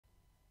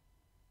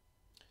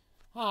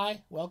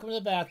Hi, welcome to the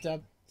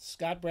bathtub.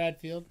 Scott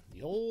Bradfield,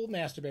 the old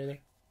masturbator.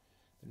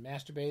 Been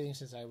masturbating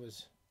since I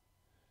was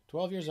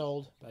 12 years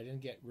old, but I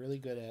didn't get really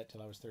good at it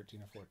till I was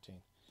 13 or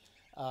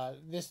 14.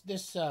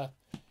 This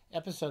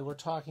episode we're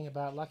talking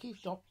about Lucky.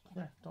 Don't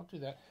do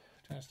that.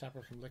 I'm trying to stop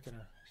her from licking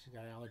her. She's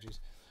got allergies.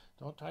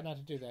 Don't try not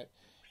to do that.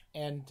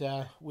 And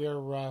we're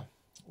going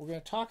to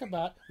talk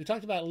about. We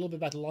talked about a little bit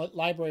about the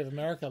Library of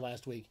America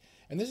last week,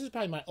 and this is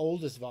probably my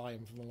oldest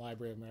volume from the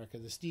Library of America,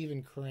 the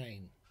Stephen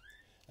Crane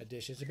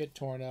edition. It's a bit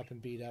torn up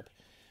and beat up,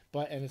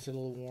 and it's a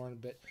little worn a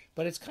bit.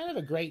 But it's kind of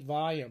a great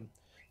volume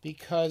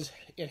because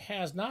it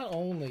has not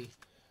only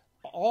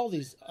all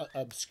these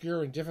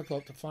obscure and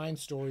difficult to find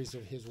stories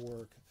of his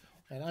work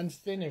and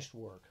unfinished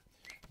work,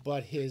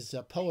 but his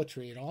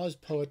poetry and all his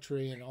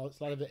poetry and a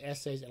lot of the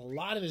essays and a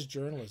lot of his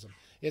journalism.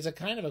 It's a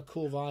kind of a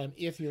cool volume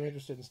if you're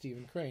interested in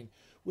Stephen Crane,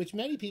 which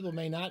many people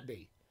may not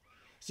be.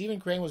 Stephen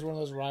Crane was one of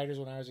those writers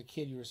when I was a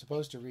kid you were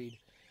supposed to read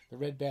The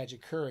Red Badge of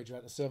Courage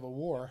about the Civil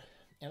War.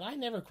 And I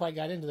never quite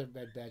got into The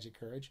Red Badge of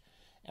Courage,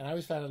 and I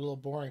always found it a little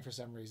boring for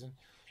some reason.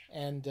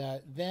 And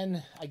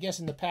then, I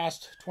guess in the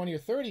past 20 or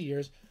 30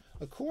 years,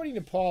 according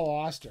to Paul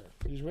Auster,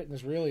 who's written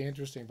this really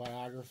interesting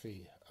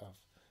biography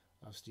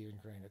of Stephen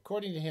Crane,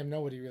 according to him,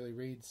 nobody really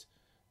reads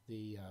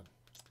the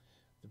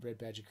Red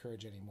Badge of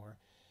Courage anymore.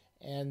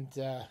 And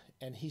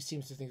he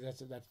seems to think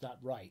that's not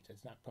right.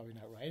 It's probably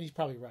not right, and he's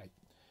probably right.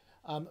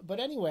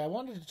 But anyway, I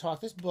wanted to talk.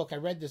 This book, I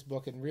read this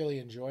book and really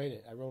enjoyed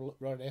it. I wrote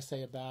an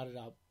essay about it.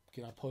 I'll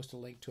post a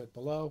link to it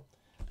below.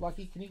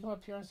 Lucky, can you come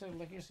up here and say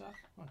lick yourself?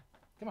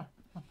 Come on.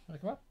 You want to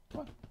come up? Come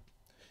on. You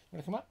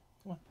want to come up?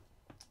 Come on.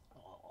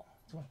 Oh,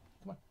 come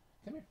on.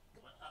 Come here.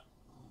 Come on up.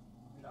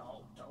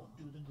 No, don't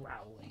do the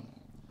growling.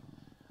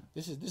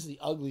 This is the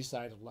ugly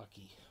side of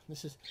Lucky.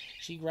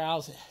 She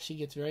growls. She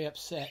gets very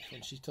upset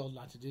when she's told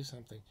not to do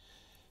something.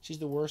 She's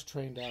the worst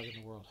trained dog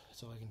in the world.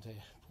 That's all I can tell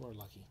you. Poor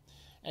Lucky.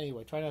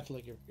 Anyway, try not to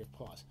lick your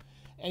paws.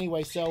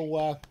 Anyway,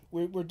 so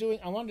we're doing.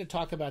 I wanted to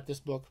talk about this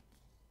book,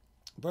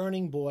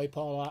 Burning Boy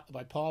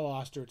by Paul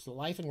Auster. It's the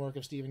life and work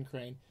of Stephen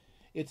Crane.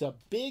 It's a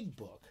big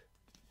book.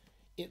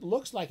 It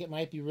looks like it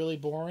might be really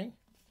boring,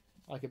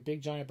 like a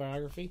big giant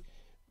biography,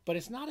 but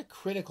it's not a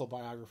critical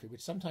biography,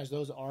 which sometimes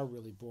those are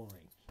really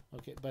boring.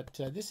 Okay, but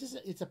it's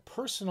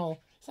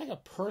like a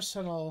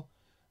personal,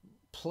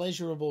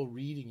 pleasurable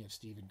reading of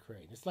Stephen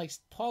Crane. It's like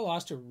Paul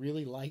Auster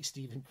really likes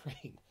Stephen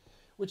Crane,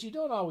 which you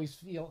don't always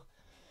feel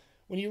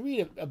when you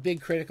read a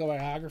big critical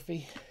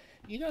biography.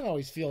 You don't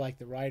always feel like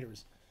the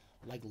writer's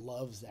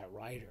loves that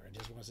writer and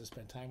just wants to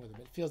spend time with him.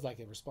 It feels like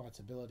a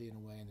responsibility in a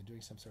way, and they're doing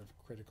some sort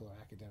of critical or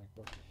academic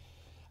book.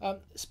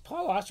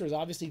 Paul Auster has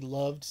obviously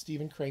loved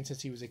Stephen Crane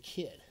since he was a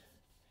kid,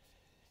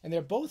 and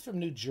they're both from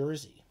New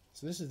Jersey.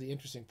 So this is the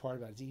interesting part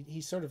about it. He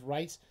sort of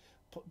writes.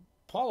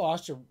 Paul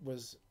Auster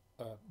was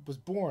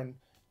born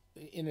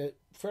in a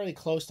fairly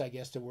close, I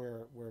guess, to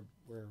where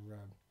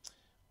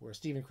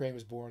Stephen Crane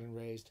was born and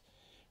raised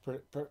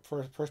for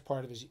first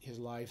part of his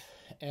life,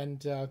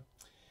 and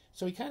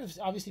so he kind of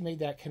obviously made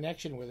that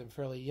connection with him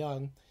fairly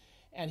young,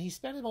 and he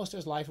spent most of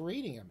his life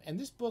reading him. And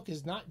this book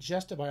is not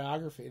just a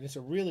biography, and it's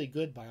a really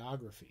good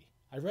biography.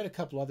 I read a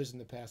couple others in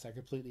the past. I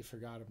completely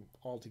forgot them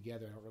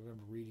altogether. I don't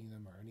remember reading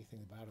them or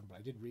anything about them, but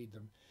I did read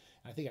them.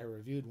 I think I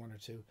reviewed one or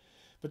two.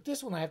 But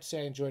this one, I have to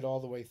say, I enjoyed all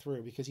the way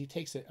through because he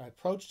takes an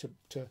approach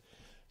to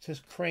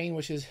Crane,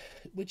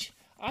 which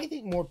I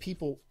think more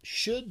people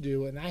should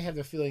do, and I have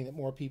the feeling that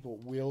more people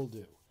will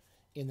do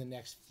in the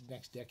next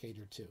decade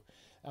or two.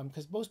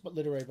 Because most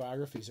literary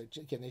biographies,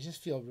 they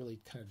just feel really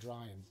kind of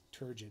dry and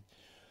turgid.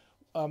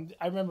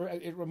 I remember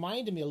it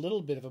reminded me a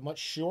little bit of a much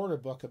shorter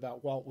book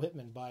about Walt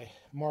Whitman by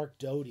Mark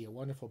Doty, a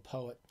wonderful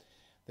poet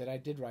that I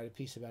did write a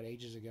piece about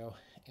ages ago.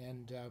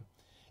 And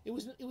it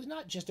was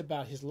not just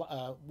about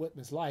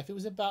Whitman's life. It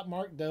was about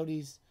Mark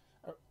Doty's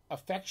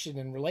affection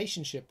and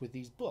relationship with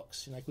these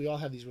books. And we all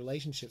have these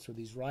relationships with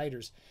these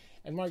writers.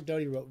 And Mark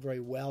Doty wrote very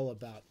well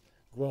about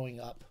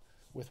growing up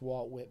with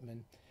Walt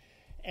Whitman.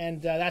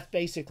 And that's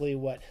basically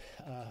what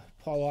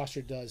Paul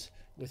Auster does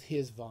with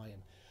his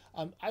volume.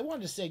 I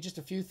wanted to say just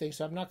a few things,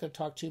 so I'm not going to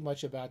talk too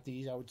much about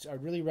these. I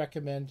really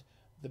recommend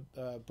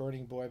the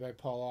Burning Boy by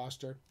Paul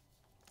Auster.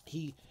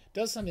 He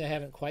does something I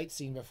haven't quite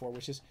seen before,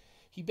 which is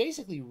he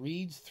basically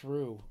reads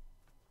through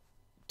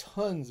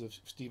tons of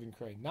Stephen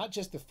Crane, not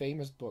just the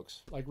famous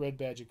books like Red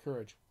Badge of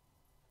Courage,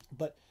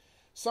 but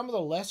some of the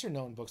lesser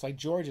known books like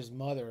George's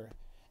Mother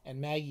and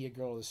Maggie, a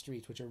Girl of the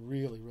Streets, which are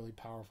really, really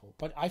powerful.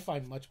 But I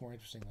find much more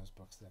interesting those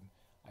books than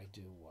I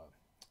do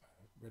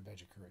Red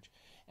Badge of Courage.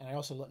 And I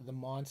also love The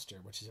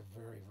Monster, which is a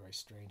very, very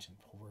strange and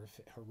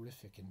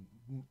horrific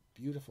and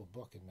beautiful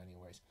book in many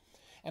ways.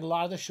 And a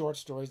lot of the short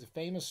stories, the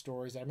famous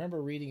stories, I remember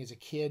reading as a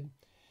kid,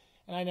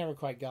 and I never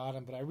quite got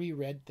them, but I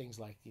reread things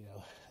like,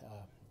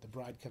 The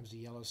Bride Comes to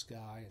Yellow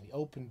Sky and The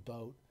Open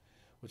Boat,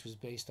 which was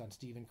based on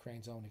Stephen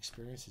Crane's own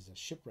experiences as a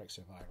shipwreck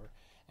survivor,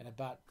 and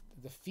about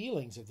the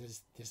feelings of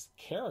this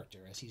character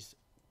as he's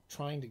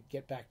trying to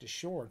get back to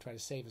shore and try to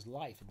save his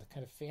life, and the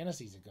kind of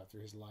fantasies that go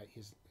through his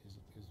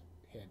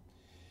head.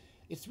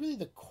 It's really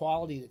the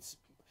quality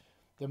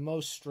the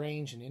most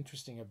strange and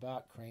interesting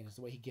about Crane is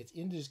the way he gets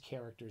into his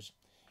characters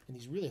in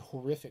these really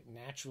horrific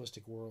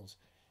naturalistic worlds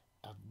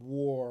of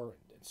war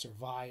and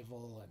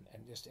survival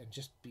and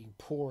just being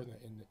poor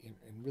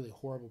in really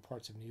horrible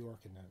parts of New York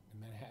and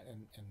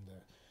Manhattan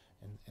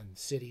and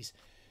cities.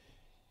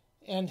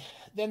 And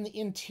then the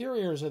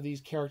interiors of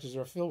these characters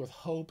are filled with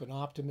hope and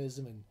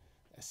optimism and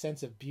a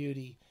sense of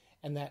beauty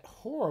and that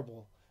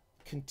horrible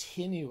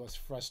continuous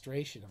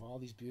frustration of all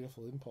these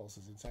beautiful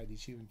impulses inside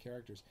these human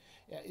characters.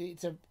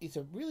 It's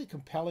a really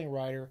compelling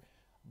writer,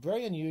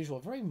 very unusual,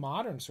 very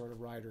modern sort of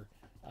writer,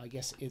 I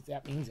guess, if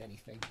that means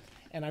anything.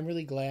 And I'm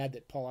really glad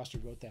that Paul Auster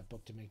wrote that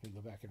book to make me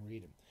go back and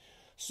read him.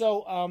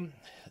 So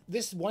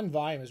this one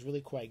volume is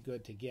really quite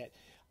good to get.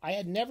 I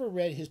had never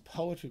read his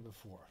poetry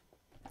before.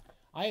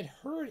 I had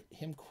heard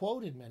him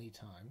quoted many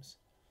times.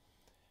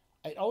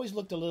 It always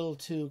looked a little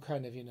too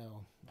kind of,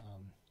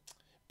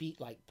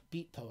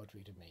 beat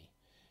poetry to me.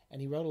 And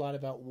he wrote a lot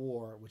about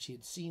war, which he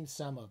had seen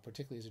some of,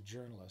 particularly as a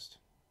journalist.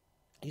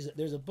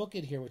 There's a book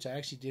in here which I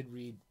actually did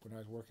read when I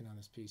was working on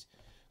this piece,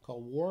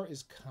 called War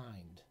is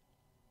Kind.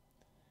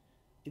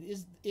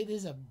 It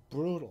is a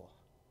brutal,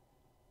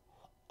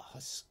 a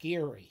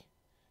scary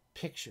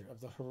picture of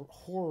the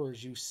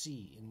horrors you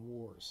see in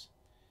wars,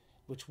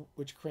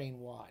 which Crane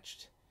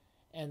watched.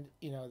 And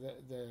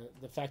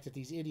the fact that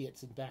these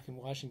idiots back in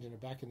Washington are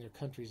back in their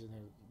countries and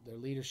their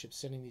leadership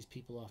sending these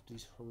people off to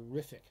these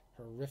horrific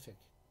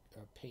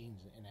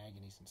pains and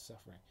agonies and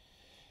suffering,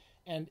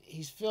 and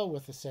he's filled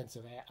with a sense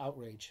of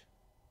outrage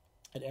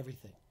at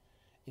everything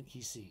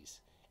he sees.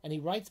 And he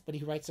writes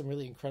some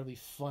really incredibly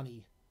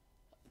funny,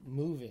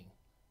 moving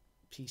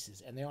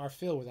pieces, and they are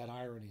filled with that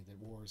irony that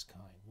war is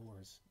kind. War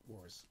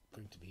is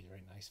going to be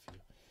very nice for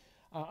you.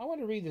 I want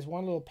to read this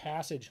one little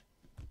passage.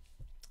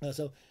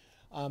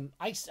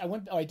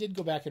 I did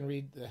go back and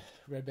read the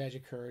Red Badge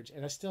of Courage,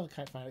 and I still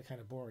find it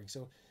kind of boring.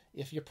 So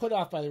if you're put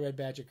off by the Red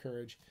Badge of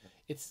Courage,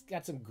 it's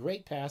got some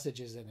great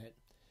passages in it.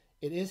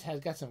 Has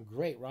got some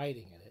great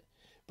writing in it,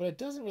 but it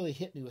doesn't really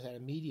hit me with that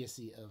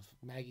immediacy of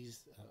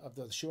Maggie's of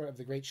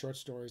the great short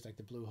stories like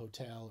The Blue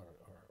Hotel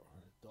or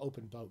The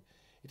Open Boat.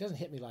 It doesn't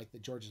hit me like the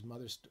George's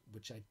Mother,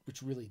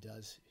 which really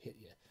does hit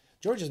you.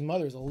 George's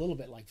Mother is a little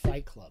bit like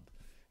Fight Club.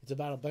 It's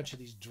about a bunch of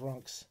these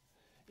drunks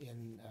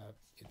in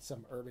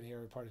some urban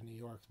area part of New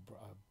York. I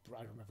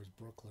don't remember if it's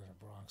Brooklyn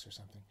or Bronx or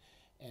something.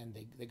 And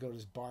they go to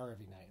this bar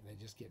every night and they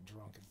just get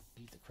drunk and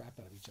beat the crap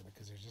out of each other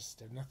because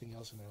there's nothing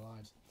else in their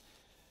lives.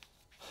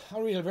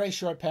 I'll read a very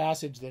short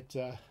passage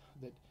that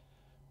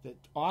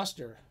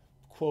Auster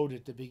quoted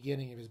at the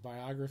beginning of his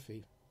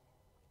biography,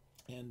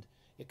 and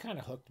it kind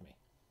of hooked me.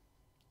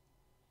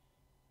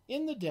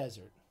 In the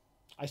desert,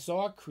 I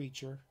saw a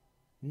creature,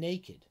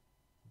 naked,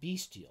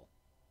 bestial,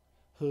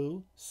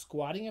 who,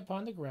 squatting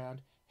upon the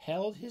ground,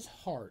 held his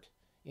heart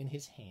in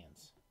his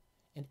hands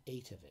and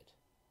ate of it.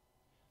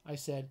 I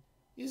said,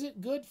 "Is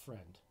it good,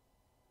 friend?"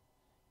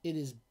 "It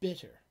is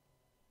bitter."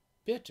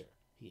 "Bitter,"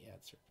 he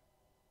answered.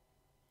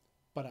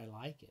 "But I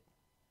like it,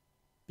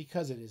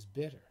 because it is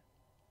bitter,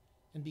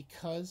 and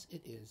because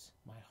it is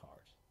my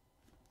heart."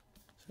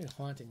 It's a very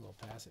haunting little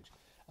passage.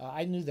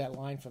 I knew that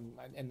line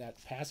and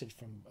that passage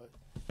from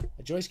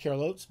Joyce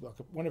Carol Oates' book,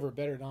 one of her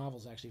better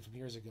novels, actually, from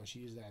years ago. She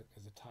used that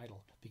as a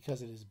title,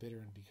 "Because It Is Bitter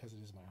and Because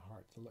It Is My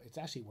Heart." It's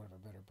actually one of her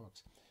better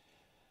books.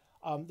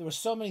 There were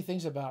so many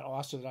things about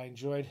Auster that I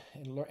enjoyed,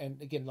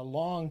 and again, the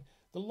long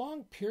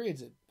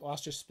periods that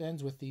Auster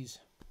spends with these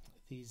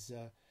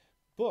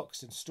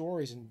books and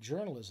stories and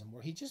journalism,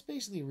 where he just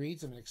basically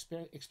reads them and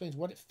explains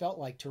what it felt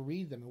like to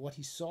read them and what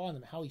he saw in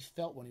them, how he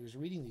felt when he was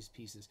reading these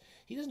pieces.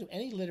 He doesn't do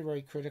any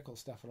literary critical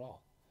stuff at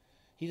all.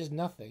 He does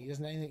nothing. He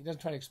doesn't anything. He doesn't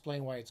try to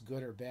explain why it's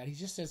good or bad. He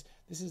just says,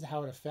 "This is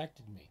how it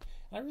affected me."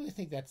 And I really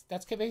think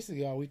that's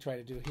basically all we try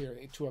to do here,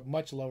 to a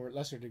much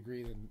lesser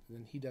degree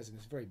than he does in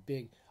this very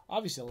big,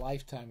 obviously a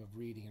lifetime of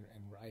reading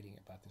and writing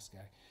about this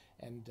guy.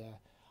 And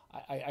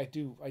I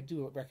do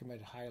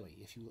recommend it highly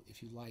if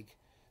you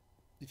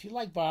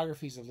like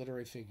biographies of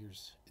literary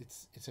figures.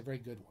 It's a very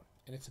good one,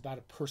 and it's about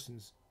a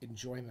person's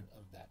enjoyment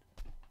of that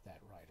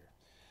writer.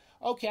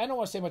 Okay, I don't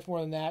want to say much more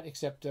than that,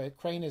 except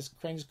Crane is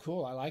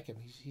cool. I like him.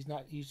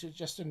 You should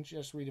just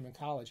read him in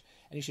college,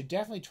 and you should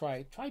definitely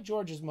try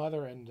George's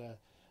Mother and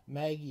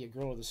Maggie, A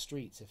Girl of the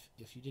Streets,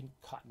 if you didn't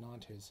cotton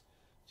on to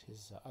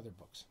his other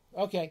books.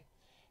 Okay,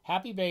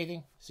 happy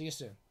bathing. See you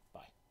soon.